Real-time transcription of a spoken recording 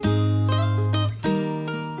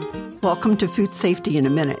Welcome to Food Safety in a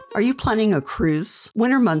Minute. Are you planning a cruise?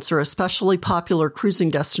 Winter months are especially popular cruising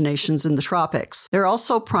destinations in the tropics. They're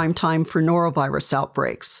also prime time for norovirus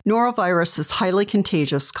outbreaks. Norovirus is highly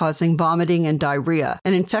contagious, causing vomiting and diarrhea.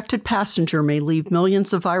 An infected passenger may leave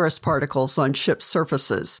millions of virus particles on ship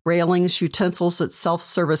surfaces, railings, utensils at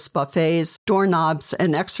self-service buffets, doorknobs,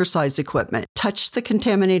 and exercise equipment. Touch the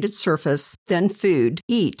contaminated surface, then food,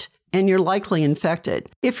 eat, and you're likely infected.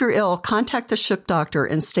 If you're ill, contact the ship doctor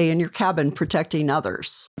and stay in your cabin protecting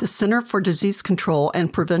others. The Center for Disease Control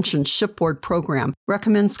and Prevention Shipboard Program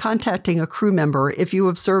recommends contacting a crew member if you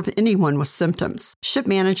observe anyone with symptoms. Ship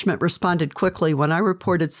management responded quickly when I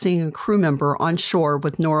reported seeing a crew member on shore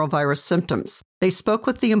with norovirus symptoms. They spoke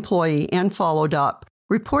with the employee and followed up.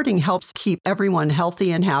 Reporting helps keep everyone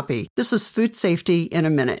healthy and happy. This is Food Safety in a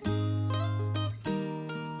Minute.